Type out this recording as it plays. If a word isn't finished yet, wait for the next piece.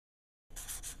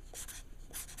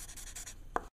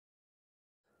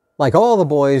Like all the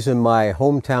boys in my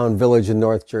hometown village in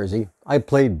North Jersey, I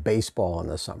played baseball in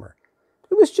the summer.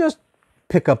 It was just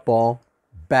pickup ball,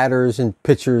 batters and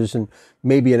pitchers, and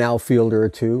maybe an outfielder or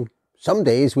two. Some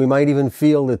days we might even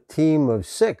field a team of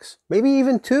 6, maybe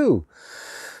even 2.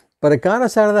 But it got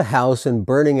us out of the house and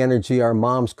burning energy our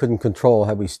moms couldn't control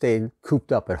had we stayed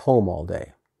cooped up at home all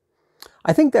day.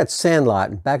 I think that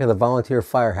sandlot back of the volunteer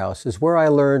firehouse is where I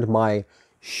learned my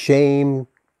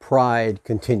shame-pride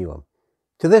continuum.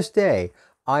 To this day,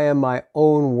 I am my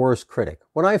own worst critic.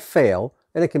 When I fail,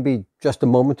 and it can be just a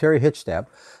momentary hitch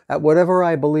step, at whatever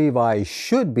I believe I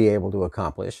should be able to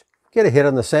accomplish, get a hit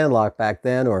on the sandlot back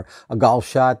then, or a golf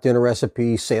shot, dinner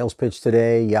recipe, sales pitch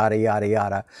today, yada, yada,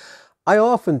 yada, I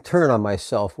often turn on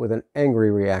myself with an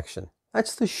angry reaction.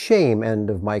 That's the shame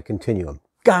end of my continuum.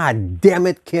 God damn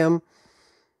it, Kim!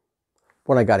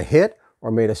 When I got a hit or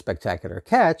made a spectacular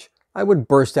catch, I would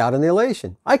burst out in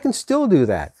elation. I can still do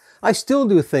that. I still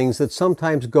do things that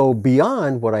sometimes go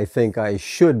beyond what I think I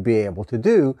should be able to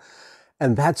do,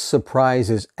 and that surprise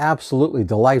is absolutely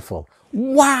delightful.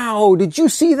 Wow, did you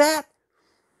see that?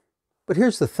 But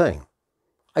here's the thing.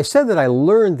 I said that I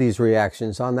learned these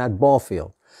reactions on that ball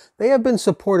field. They have been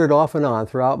supported off and on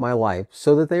throughout my life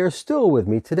so that they are still with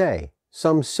me today,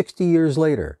 some 60 years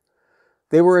later.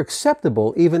 They were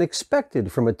acceptable, even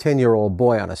expected from a 10-year-old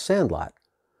boy on a sandlot.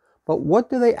 But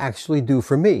what do they actually do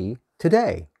for me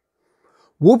today?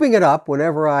 Whooping it up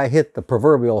whenever I hit the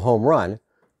proverbial home run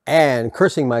and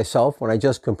cursing myself when I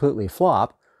just completely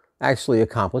flop actually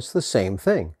accomplish the same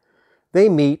thing. They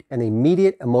meet an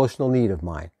immediate emotional need of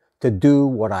mine to do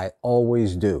what I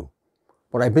always do,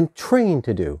 what I've been trained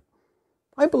to do.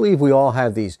 I believe we all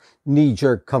have these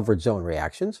knee-jerk comfort zone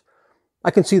reactions.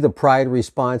 I can see the pride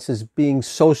response as being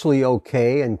socially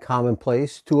okay and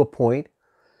commonplace to a point,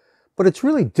 but it's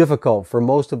really difficult for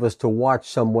most of us to watch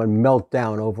someone melt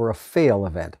down over a fail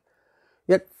event.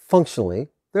 Yet functionally,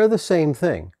 they're the same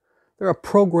thing. They're a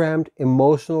programmed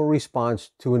emotional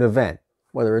response to an event,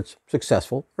 whether it's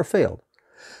successful or failed.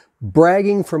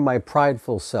 Bragging from my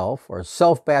prideful self or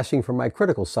self-bashing from my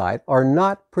critical side are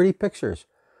not pretty pictures,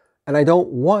 and I don't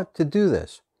want to do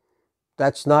this.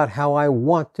 That's not how I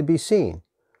want to be seen.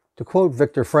 To quote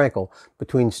Viktor Frankl,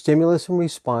 between stimulus and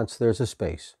response, there's a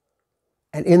space.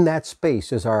 And in that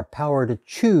space is our power to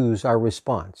choose our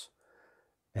response.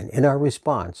 And in our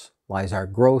response lies our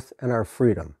growth and our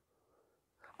freedom.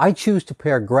 I choose to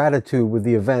pair gratitude with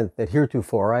the event that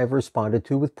heretofore I have responded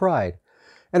to with pride.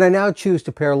 And I now choose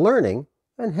to pair learning,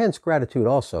 and hence gratitude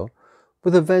also,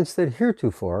 with events that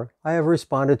heretofore I have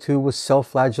responded to with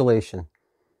self-flagellation.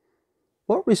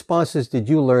 What responses did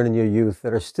you learn in your youth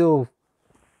that are still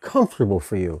comfortable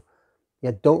for you,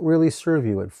 yet don't really serve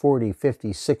you at 40,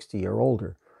 50, 60 or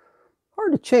older?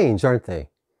 Hard to change, aren't they?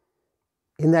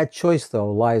 In that choice,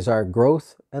 though, lies our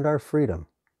growth and our freedom.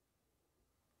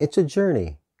 It's a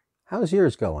journey. How's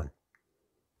yours going?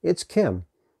 It's Kim,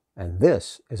 and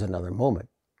this is another moment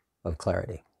of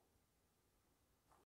clarity.